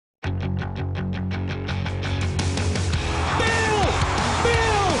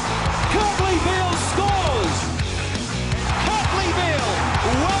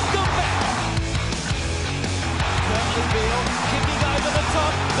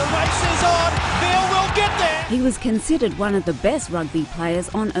He was considered one of the best rugby players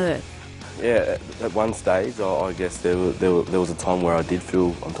on earth. Yeah, at one stage, I guess there was a time where I did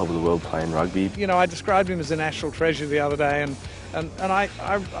feel on top of the world playing rugby. You know, I described him as a national treasure the other day, and I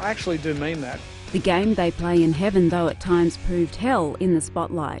actually do mean that. The game they play in heaven, though, at times proved hell in the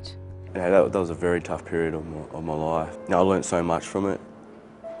spotlight. Yeah, that was a very tough period of my life. I learnt so much from it.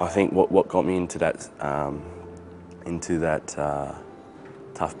 I think what got me into that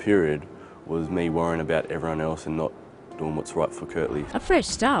tough period was me worrying about everyone else and not doing what's right for Kurtley. A fresh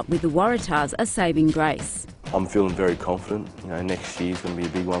start with the Waratahs a saving grace. I'm feeling very confident. Next year's going to be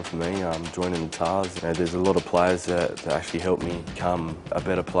a big one for me. Joining the Tars. There's a lot of players that actually help me become a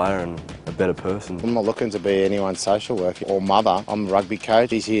better player and a better person. I'm not looking to be anyone's social worker or mother. I'm a rugby coach.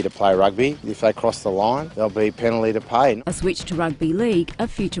 He's here to play rugby. If they cross the line, there'll be a penalty to pay. A switch to rugby league, a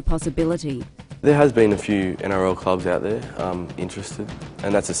future possibility. There has been a few NRL clubs out there interested,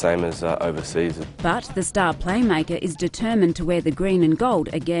 and that's the same as overseas. But the star playmaker is determined to wear the green and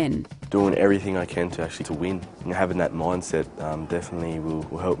gold again. Doing everything I can to actually win. Having that mindset definitely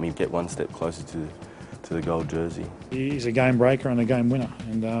will help me get one step closer to the gold jersey. He's a game breaker and a game winner,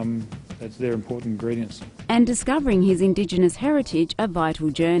 and they're important ingredients. And discovering his Indigenous heritage, a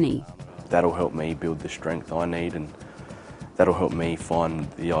vital journey. That'll help me build the strength I need, and that'll help me find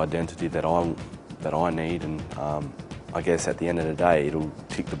the identity that I need, and I guess at the end of the day it'll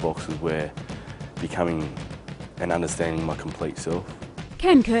tick the boxes where becoming and understanding my complete self.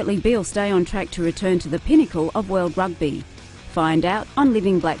 Can Kurtley Beale stay on track to return to the pinnacle of world rugby? Find out on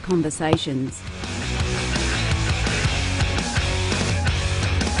Living Black Conversations.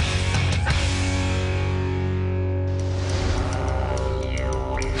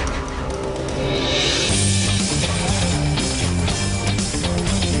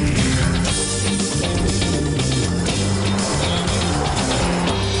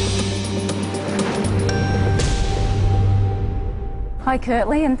 Hi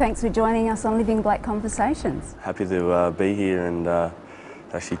Kurtley, and thanks for joining us on Living Black Conversations. Happy to be here and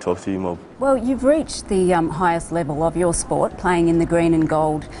actually talk to you more. Well, you've reached the highest level of your sport, playing in the green and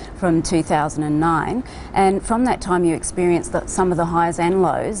gold from 2009, and from that time you experienced some of the highs and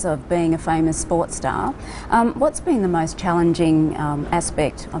lows of being a famous sports star. What's been the most challenging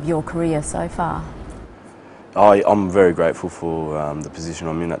aspect of your career so far? I'm very grateful for the position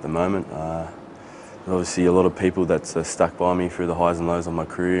I'm in at the moment. Obviously a lot of people that's stuck by me through the highs and lows of my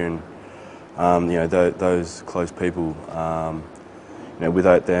career, and those close people,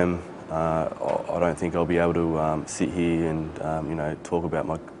 without them I don't think I'll be able to sit here and talk about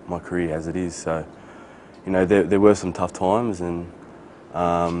my career as it is. So there were some tough times, and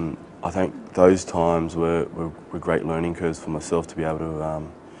I think those times were great learning curves for myself to be able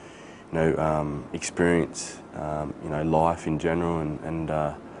to experience life in general, and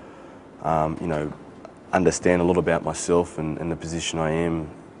understand a lot about myself and the position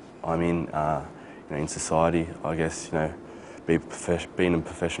I'm in society. I guess being a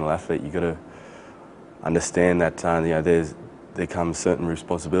professional athlete, you got to understand that there comes certain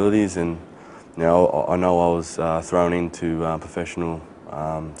responsibilities, and I know I was thrown into professional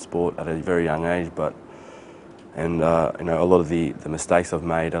sport at a very young age, but a lot of the mistakes I've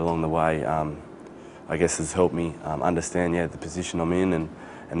made along the way, I guess has helped me understand the position I'm in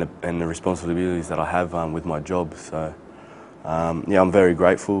and the responsibilities that I have with my job. So I'm very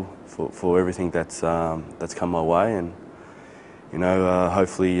grateful for everything that's come my way, and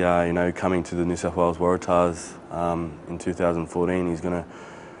hopefully coming to the New South Wales Waratahs in 2014 is going to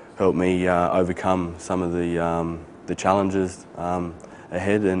help me overcome some of the challenges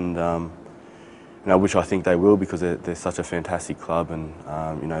ahead, and which I think they will, because they're such a fantastic club, and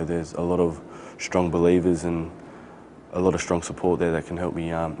there's a lot of strong believers and a lot of strong support there that can help me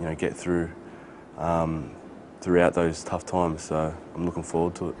get through throughout those tough times. So I'm looking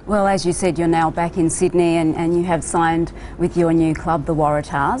forward to it. Well, as you said, you're now back in Sydney, and you have signed with your new club, the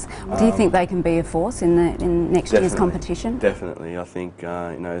Waratahs. Do you think they can be a force in next year's competition? Definitely. I think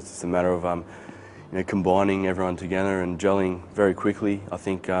it's just a matter of combining everyone together and gelling very quickly. I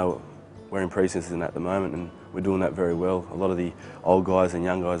think we're in pre-season at the moment, and we're doing that very well. A lot of the old guys and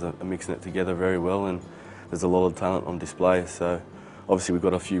young guys are mixing it together very well, and there's a lot of talent on display. So obviously we've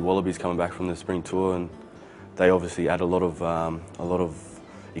got a few Wallabies coming back from the spring tour, and they obviously add a lot of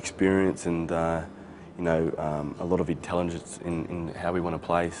experience and a lot of intelligence in how we want to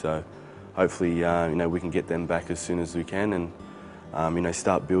play. So hopefully we can get them back as soon as we can, and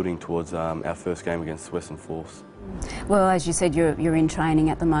start building towards our first game against Western Force. Well, as you said, you're in training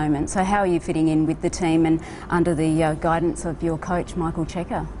at the moment. So how are you fitting in with the team and under the guidance of your coach, Michael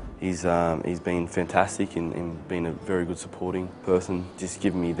Checker? He's been fantastic in being a very good supporting person, just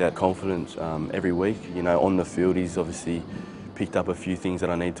giving me that confidence every week. You know, on the field he's obviously picked up a few things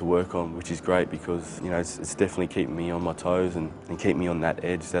that I need to work on, which is great because, you know, it's definitely keeping me on my toes and keep me on that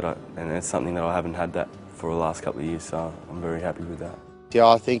edge and it's something that I haven't had that for the last couple of years, so I'm very happy with that. Yeah,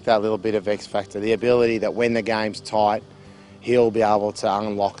 I think that little bit of X factor, the ability that when the game's tight, he'll be able to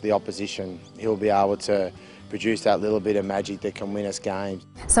unlock the opposition. He'll be able to produce that little bit of magic that can win us games.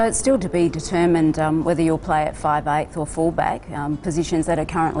 So it's still to be determined whether you'll play at 5'8" or fullback, positions that are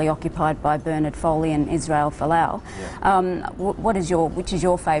currently occupied by Bernard Foley and Israel Folau. Yeah. Which is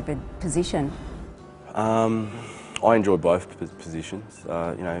your favourite position? I enjoy both positions.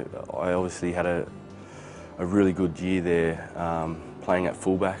 You know, I obviously had a really good year there playing at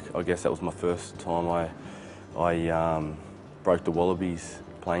fullback. I guess that was my first time I broke the Wallabies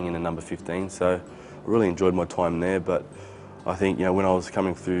playing in the number 15. So I really enjoyed my time there, but I think, you know, when I was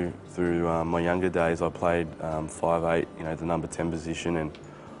coming through my younger days, I played 5'8", you know, the number 10 position, and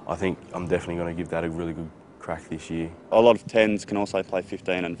I think I'm definitely going to give that a really good crack this year. A lot of 10s can also play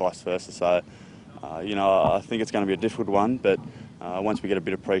 15 and vice versa, so you know, I think it's going to be a difficult one, but once we get a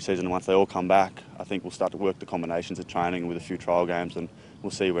bit of pre-season and once they all come back, I think we'll start to work the combinations of training with a few trial games, and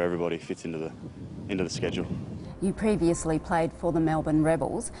we'll see where everybody fits into the schedule. You previously played for the Melbourne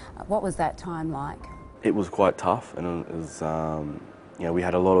Rebels. What was that time like? It was quite tough, and it was, you know, we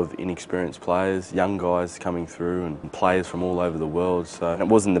had a lot of inexperienced players, young guys coming through, and players from all over the world. So it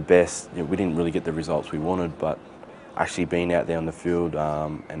wasn't the best. You know, we didn't really get the results we wanted, but actually being out there on the field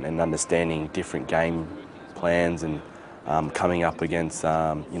and understanding different game plans and coming up against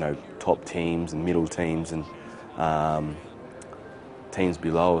you know, top teams and middle teams and teams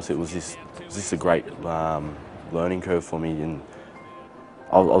below us, it was just a great learning curve for me, and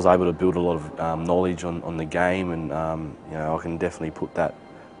I was able to build a lot of knowledge on the game, and you know, I can definitely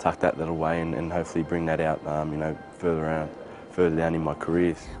tuck that away and hopefully bring that out, you know, further down in my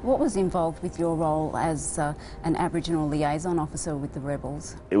career. What was involved with your role as an Aboriginal liaison officer with the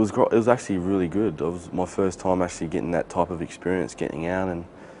Rebels? It was actually really good. It was my first time actually getting that type of experience, getting out and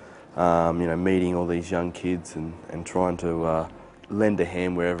you know, meeting all these young kids and trying to lend a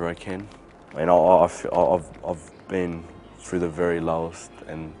hand wherever I can. And I've been through the very lowest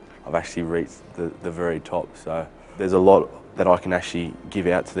and I've actually reached the very top. So there's a lot that I can actually give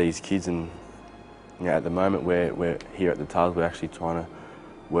out to these kids, and you know, at the moment we're here at the Tars, we're actually trying to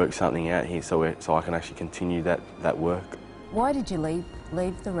work something out here so I can actually continue that work. Why did you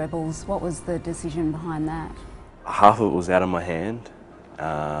leave the Rebels? What was the decision behind that? Half of it was out of my hand,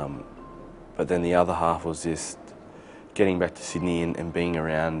 but then the other half was just getting back to Sydney and being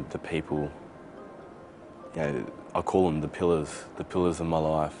around the people. You know, I call them the pillars of my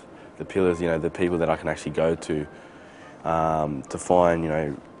life. The pillars, you know, the people that I can actually go to find, you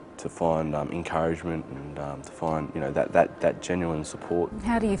know, encouragement and to find, you know, that genuine support.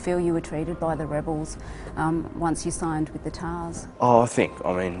 How do you feel you were treated by the Rebels once you signed with the Tars? Oh,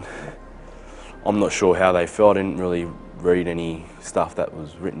 I mean, I'm not sure how they felt. I didn't really read any stuff that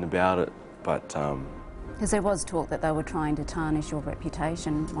was written about it, but because there was talk that they were trying to tarnish your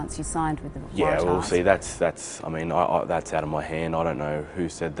reputation once you signed with the Waratahs. Yeah, well, see, that's. I mean, that's out of my hand. I don't know who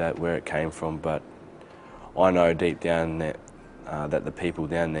said that, where it came from, but I know deep down that the people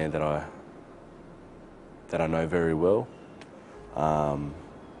down there that I know very well,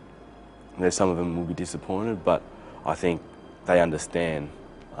 there's some of them will be disappointed, but I think they understand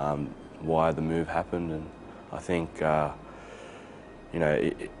why the move happened, and I think you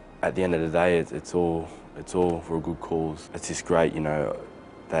know, at the end of the day, it's all for a good cause. It's just great, you know,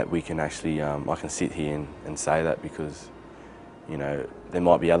 that we can actually I can sit here and say that, because you know, there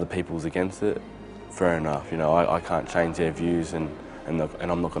might be other people's against it. Fair enough, you know, I can't change their views, and I'm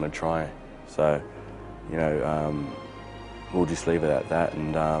not going to try. So, you know, we'll just leave it at that,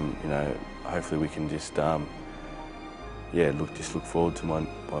 and you know, hopefully we can just yeah, look forward to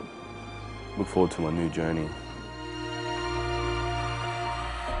my new journey.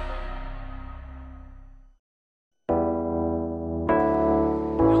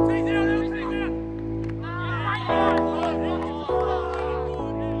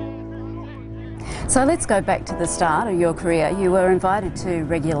 So let's go back to the start of your career. You were invited to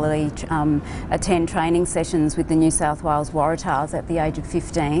regularly attend training sessions with the New South Wales Waratahs at the age of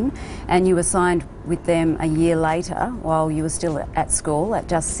 15, and you were signed with them a year later while you were still at school at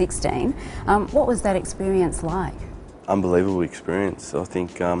just 16. What was that experience like? Unbelievable Experience. I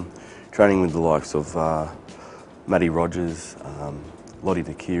think training with the likes of Matty Rogers, Lottie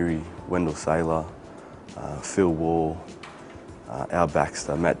Takiri, Wendell Saylor, Phil Wall, Al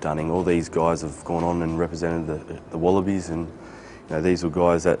Baxter, Matt Dunning, all these guys have gone on and represented the Wallabies, and you know, these were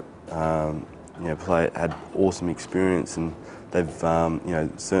guys that had awesome experience, and they've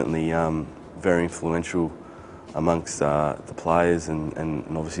certainly very influential amongst the players and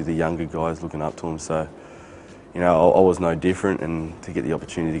obviously the younger guys looking up to them. So, I was no different, and to get the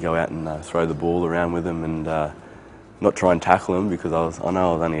opportunity to go out and throw the ball around with them and not try and tackle them, because I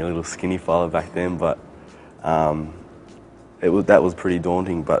know I was only a little skinny fella back then, but that was pretty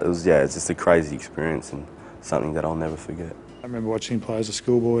daunting. But it's just a crazy experience and something that I'll never forget. I remember watching him play as a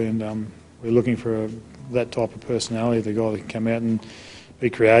schoolboy, and we were looking for that type of personality, the guy that can come out and be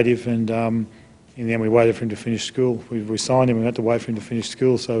creative. And in the end, we waited for him to finish school. We signed him. We had to wait for him to finish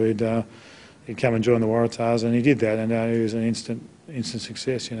school, so he'd come and join the Waratahs, and he did that. And he was an instant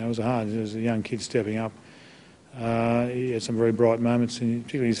success. It was hard. He was a young kid stepping up. He had some very bright moments,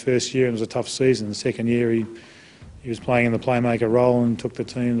 particularly his first year. It was a tough season. The second year, he was playing in the playmaker role and took the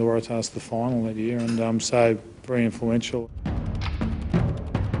team, the Waratahs, to the final that year, and so very influential.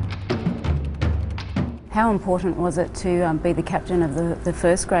 How important was it to be the captain of the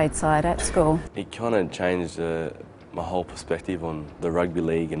first grade side at school? It kind of changed my whole perspective on the rugby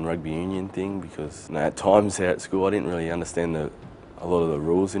league and rugby union thing, because at times there at school I didn't really understand a lot of the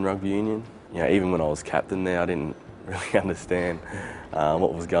rules in rugby union. Even when I was captain there, I didn't really understand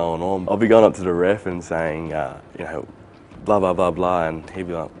what was going on. I'll be going up to the ref and saying, blah blah blah blah, and he'd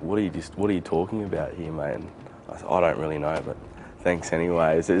be like, "What are you talking about here, mate?" And I said, "I don't really know, but thanks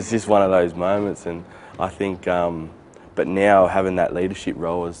anyways." It's just one of those moments, and I think, but now having that leadership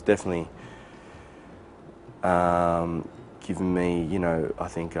role has definitely given me, I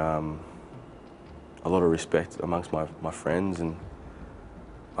think a lot of respect amongst my friends, and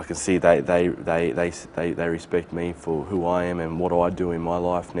I can see they respect me for who I am and what I do in my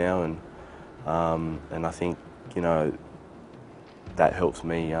life now, and I think that helps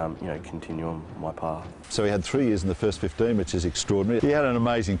me continue on my path. So he had 3 years in the first 15, which is extraordinary. He had an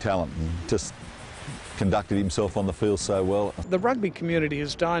amazing talent and just conducted himself on the field so well. The rugby community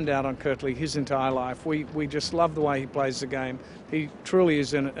has dined out on Kurtley his entire life. We just love the way he plays the game. He truly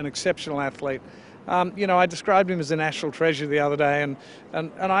is an exceptional athlete. I described him as a national treasure the other day, and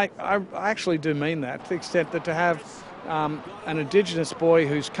I actually do mean that, to the extent that to have an Indigenous boy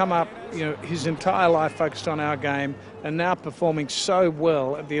who's come up, his entire life focused on our game and now performing so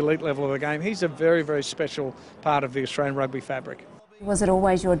well at the elite level of the game, he's a very, very special part of the Australian rugby fabric. Was it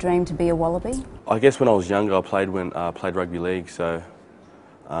always your dream to be a Wallaby? I guess when I was younger, I played rugby league, so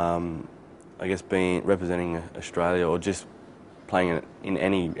I guess representing Australia or just playing in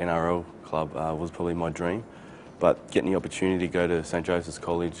any NRL club was probably my dream. But getting the opportunity to go to St Joseph's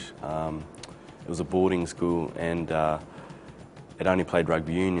College, it was a boarding school, and it only played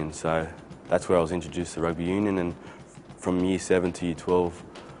rugby union, so that's where I was introduced to rugby union. And from year 7 to year 12,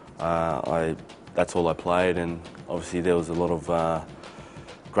 that's all I played, and obviously there was a lot of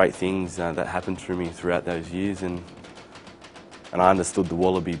great things that happened to me throughout those years, and I understood the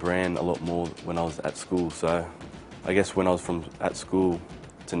Wallaby brand a lot more when I was at school. So I guess when I was at school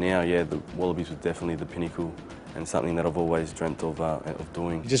to now, the Wallabies was definitely the pinnacle and something that I've always dreamt of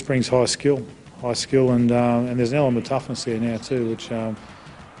doing. He just brings high skill, and there's an element of toughness there now too, which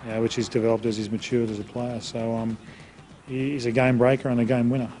he's developed as he's matured as a player. So he's a game breaker and a game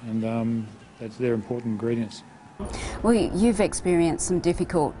winner, and they're important ingredients. Well, you've experienced some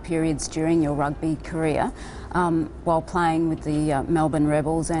difficult periods during your rugby career while playing with the Melbourne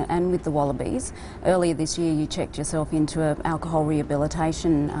Rebels and with the Wallabies. Earlier this year you checked yourself into an alcohol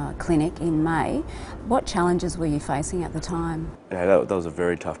rehabilitation clinic in May. What challenges were you facing at the time? Yeah, that was a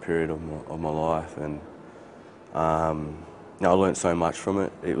very tough period of my life, and I learnt so much from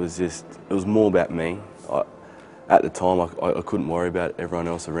it. It was more about me. At the time I couldn't worry about everyone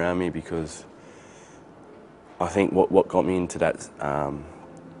else around me, because I think what got me into that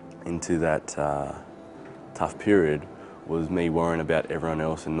tough period was me worrying about everyone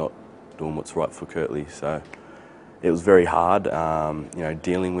else and not doing what's right for Kurtley. So it was very hard,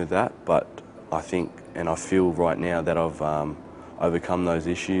 dealing with that. But I think, and I feel right now that I've overcome those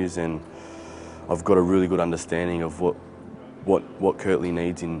issues, and I've got a really good understanding of what Kurtley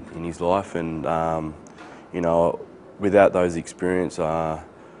needs in his life. And without those experiences, I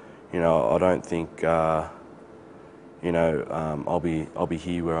don't think. I'll be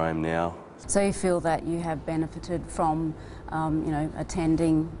here where I am now. So you feel that you have benefited from,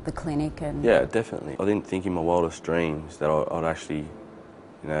 attending the clinic and... Yeah, definitely. I didn't think in my wildest dreams that I'd actually,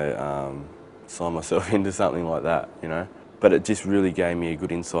 sign myself into something like that, But it just really gave me a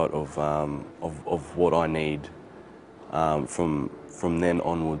good insight of what I need from then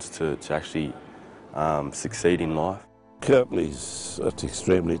onwards to actually succeed in life. Kurtley's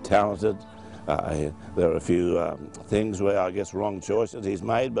extremely talented. There are a few things where I guess wrong choices he's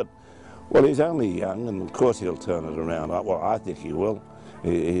made, but Well, he's only young, and of course he'll turn it around. Well, I think he will.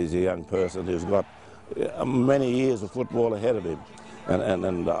 He's a young person who's got many years of football ahead of him,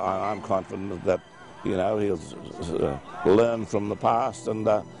 and I'm confident that, you know, he'll learn from the past and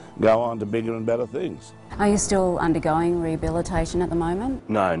go on to bigger and better things. Are you still undergoing rehabilitation at the moment?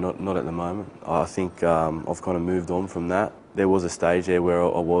 No, not at the moment. I think I've kind of moved on from that. There was a stage there where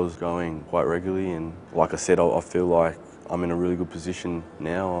I was going quite regularly, and like I said, I feel like I'm in a really good position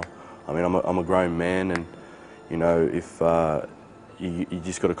now. I mean, I'm a grown man, and, you know, if you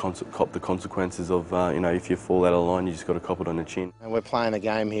just got to cop the consequences of, you know, if you fall out of line, you just got to cop it on the chin. And we're playing a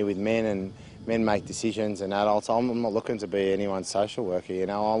game here with men, and men make decisions, and adults. I'm not looking to be anyone's social worker, you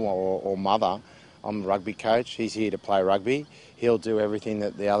know, or mother. I'm a rugby coach. He's here to play rugby. He'll do everything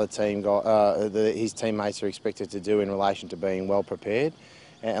that the other team his teammates are expected to do in relation to being well prepared.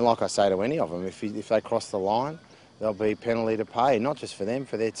 And like I say to any of them, if they cross the line, there'll be a penalty to pay, not just for them,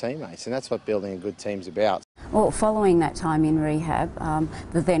 for their teammates. And that's what building a good team's about. Well, following that time in rehab,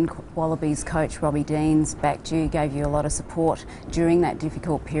 the then Wallabies coach Robbie Deans backed you, gave you a lot of support during that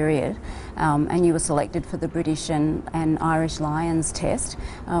difficult period, and you were selected for the British and Irish Lions test.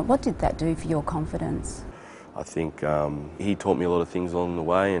 What did that do for your confidence? I think he taught me a lot of things along the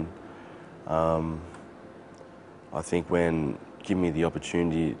way, and I think when giving me the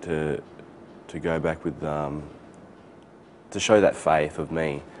opportunity to go back with, to show that faith of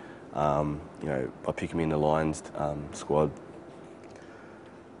me, you know, by picking me in the Lions squad,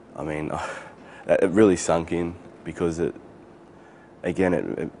 I mean, it really sunk in, because it you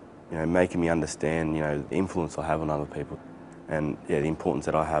know, making me understand, you know, the influence I have on other people, and yeah, the importance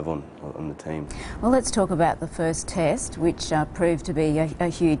that I have on the team. Well, let's talk about the first test, which proved to be a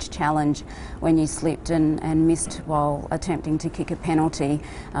huge challenge when you slipped and missed while attempting to kick a penalty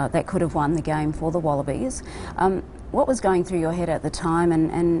that could have won the game for the Wallabies. What was going through your head at the time,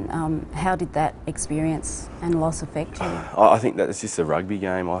 and how did that experience and loss affect you? I think that it's just a rugby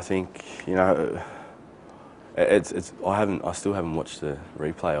game. I think, you know, I still haven't watched the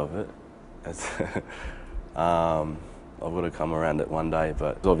replay of it. I've got to come around it one day,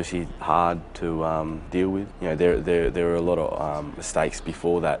 but it's obviously hard to deal with. You know, there were a lot of mistakes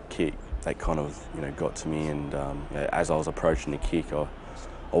before that kick that kind of, you know, got to me, and you know, as I was approaching the kick,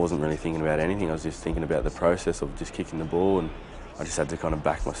 I wasn't really thinking about anything. I was just thinking about the process of just kicking the ball, and I just had to kind of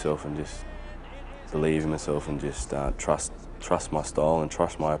back myself and just believe in myself and just trust my style and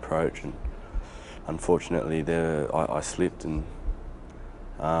trust my approach. And unfortunately, I slipped, and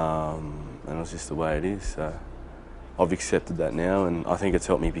it was just the way it is. So I've accepted that now, and I think it's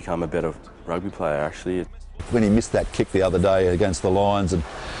helped me become a better rugby player, actually. When he missed that kick the other day against the Lions, and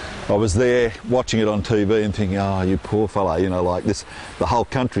I was there watching it on TV and thinking, oh, you poor fella, you know, like this, the whole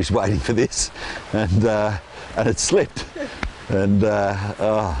country's waiting for this, and it slipped. And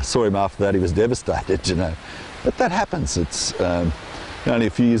saw him after that, he was devastated, you know. But that happens. It's only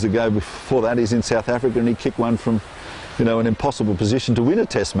a few years ago, before that, he's in South Africa, and he kicked one from, you know, an impossible position to win a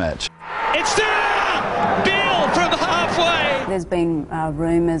test match. It's there! Beale from halfway! There's been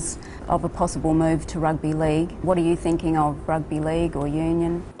rumours of a possible move to rugby league. What are you thinking of, rugby league or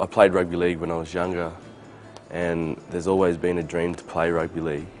union? I played rugby league when I was younger, and there's always been a dream to play rugby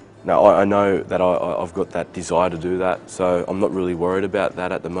league. Now, I know that I've got that desire to do that, so I'm not really worried about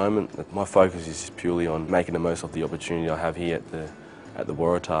that at the moment. My focus is just purely on making the most of the opportunity I have here at the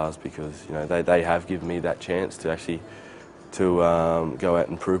Waratahs, because, you know, they have given me that chance to actually go out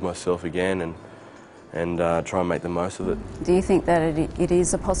and prove myself again, and try and make the most of it. Do you think that it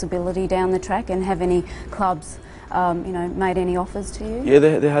is a possibility down the track, and have any clubs you know, made any offers to you? Yeah,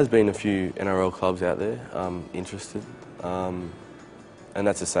 there has been a few NRL clubs out there interested, and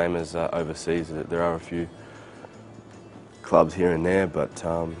that's the same as overseas. There are a few clubs here and there, but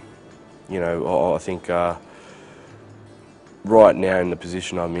you know, I think right now in the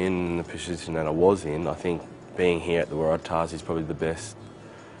position I'm in, the position that I was in, I think being here at the Waratahs is probably the best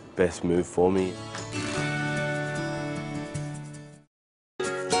move for me.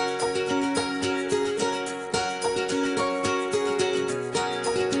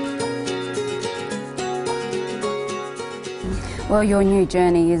 Well, your new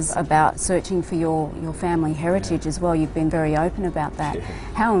journey is about searching for your family heritage as well. You've been very open about that. Yeah.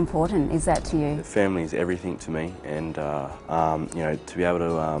 How important is that to you? Family is everything to me, and you know, to be able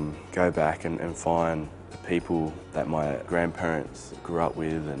to go back and find the people that my grandparents grew up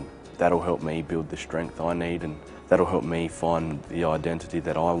with, and that'll help me build the strength I need, and that'll help me find the identity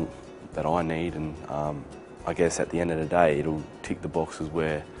that I need. And I guess at the end of the day, it'll tick the boxes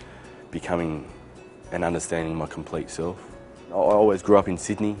where becoming and understanding my complete self. I always grew up in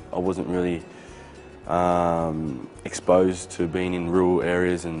Sydney. I wasn't really exposed to being in rural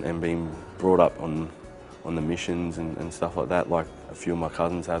areas and being brought up on the missions and stuff like that, like a few of my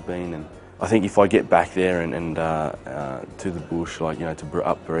cousins have been. And I think if I get back there and to the bush, like, you know, to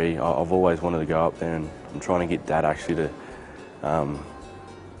up Bree, I've always wanted to go up there, and I'm trying to get Dad actually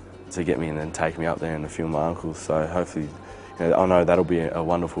to get me and then take me up there and a few of my uncles. So hopefully, you know, I know that'll be a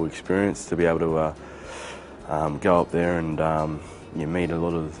wonderful experience to be able to go up there and you meet a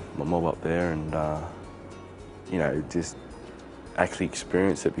lot of my mob up there and you know, just actually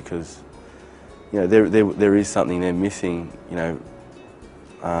experience it, because you know there is something they're missing, you know,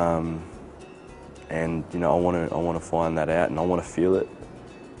 and you know I want to find that out and I want to feel it.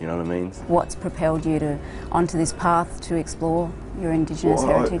 You know what I mean? What's propelled you onto this path to explore your Indigenous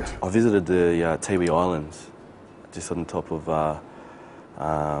heritage? I visited the Tiwi Islands, just on the top of the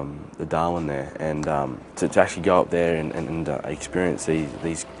Darwin there, and to actually go up there and experience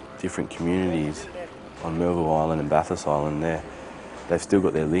these different communities on Melville Island and Bathurst Island there. They've still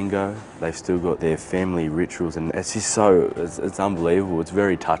got their lingo, they've still got their family rituals, and it's just it's unbelievable. It's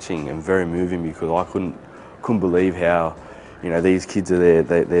very touching and very moving, because I couldn't believe how, you know, these kids are there,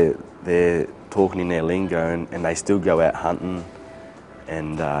 they're talking in their lingo, and they still go out hunting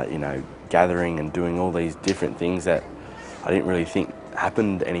and you know, gathering and doing all these different things that I didn't really think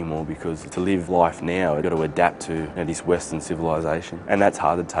happened anymore, because to live life now, you've got to adapt to, you know, this Western civilization, and that's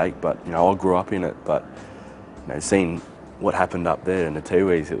hard to take. But you know, I grew up in it, but you know, seeing what happened up there in the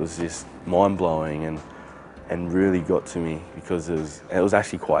Tiwis, it was just mind-blowing and really got to me, because it was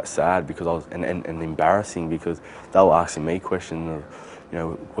actually quite sad, because I was and embarrassing, because they were asking me questions of, you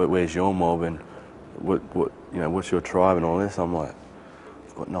know, where's your mob and what you know, what's your tribe and all this. I'm like,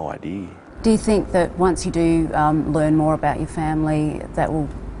 I've got no idea. Do you think that once you do learn more about your family, that will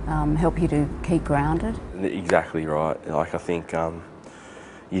help you to keep grounded? Exactly right. Like, I think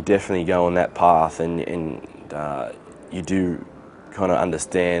you definitely go on that path, and you do kind of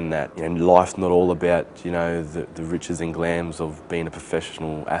understand that, you know, life's not all about, you know, the riches and glams of being a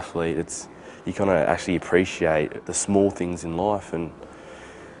professional athlete. It's, you kind of actually appreciate the small things in life, and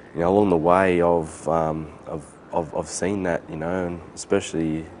you know, along the way I've seen that, you know, and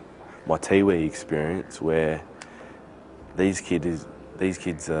especially my Tiwi experience, where these kids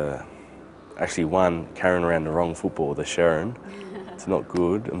are actually, one, carrying around the wrong football, the Sharon. It's not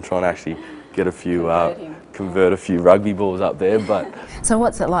good. I'm trying to actually get a few, convert a few rugby balls up there. But so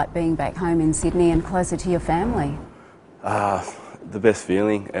what's it like being back home in Sydney and closer to your family? The best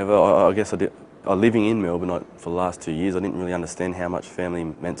feeling ever. I guess living in Melbourne for the last 2 years, I didn't really understand how much family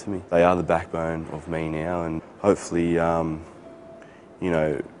meant to me. They are the backbone of me now, and hopefully, you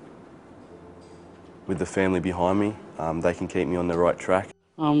know, with the family behind me, they can keep me on the right track.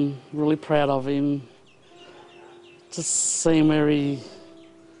 I'm really proud of him. Just seeing where he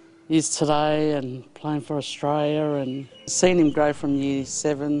is today and playing for Australia, and seeing him grow from year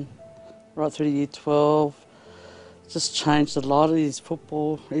 7 right through to year 12. Just changed a lot of his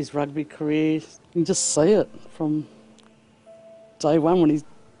football, his rugby career. You can just see it from day one when he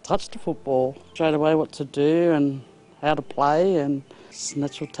touched the football. Straight away what to do and how to play, and it's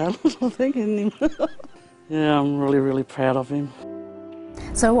natural talent, I think, in him. Yeah, I'm really, really proud of him.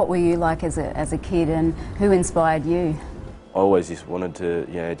 So what were you like as a kid, and who inspired you? I always just wanted to,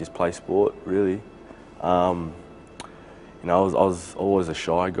 yeah, just play sport, really. You know, I was always a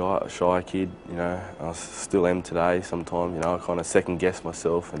shy kid, you know. I still am today sometimes, you know. I kind of second guess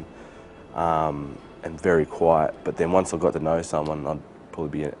myself and very quiet. But then once I got to know someone, I'd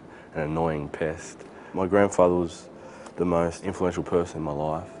probably be an annoying pest. My grandfather was the most influential person in my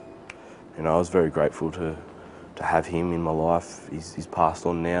life. You know, I was very grateful to have him in my life. He's passed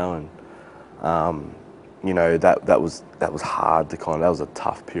on now, and you know, that was hard to that was a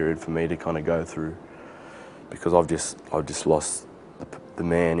tough period for me to kind of go through, because I've just lost the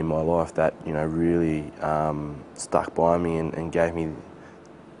man in my life that, you know, really stuck by me and gave me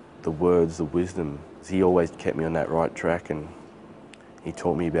the words, the wisdom. He always kept me on that right track, and he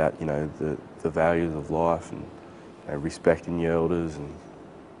taught me about, you know, the values of life, and you know, respecting your elders, and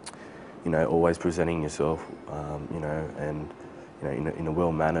you know, always presenting yourself, you know, and you know, in a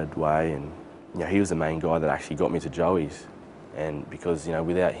well-mannered way. And you know, he was the main guy that actually got me to Joey's, and because, you know,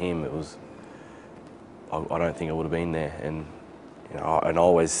 without him, it was, I don't think I would have been there. And you know, I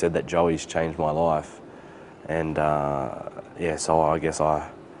always said that Joey's changed my life, and yeah, so I guess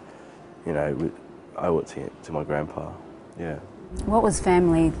you know, owe it to my grandpa. Yeah. What was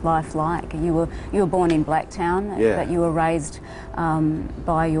family life like? You were born in Blacktown, yeah, but you were raised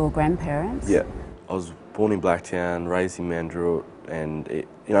by your grandparents. Yeah, I was born in Blacktown, raised in Mandurah, and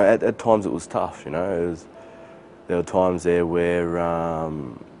you know, at times it was tough. You know, there were times there where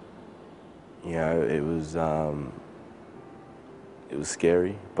you know, it was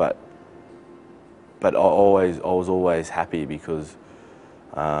scary, but I was always happy because,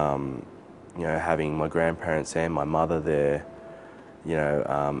 you know, having my grandparents and my mother there, you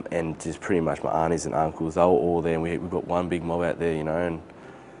know, and just pretty much my aunties and uncles, they were all there, and we got one big mob out there, you know, and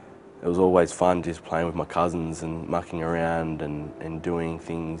it was always fun just playing with my cousins and mucking around and doing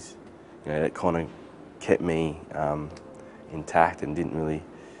things, you know, that kind of kept me intact and didn't really,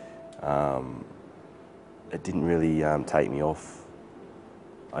 take me off,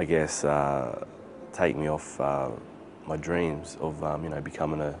 I guess, take me off my dreams of, you know,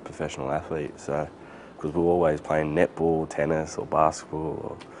 becoming a professional athlete. So, because we were always playing netball, tennis or basketball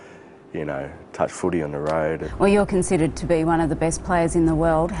or, you know, touch footy on the road. Well, you're considered to be one of the best players in the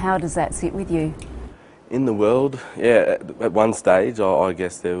world. How does that sit with you? In the world, yeah, at one stage, I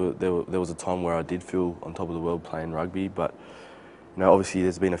guess there was a time where I did feel on top of the world playing rugby, but, you know, obviously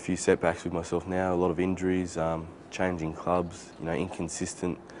there's been a few setbacks with myself now, a lot of injuries, changing clubs, you know,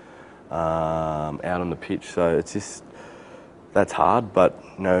 inconsistent out on the pitch, so it's just, that's hard, but,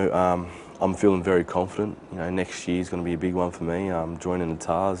 you know, I'm feeling very confident. You know, next year's going to be a big one for me. I'm joining the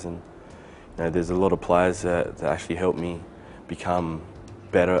Tars, and, you know, there's a lot of players that actually help me become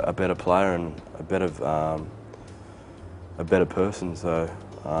a better player and a better person. So,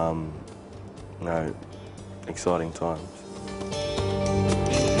 you know, exciting times.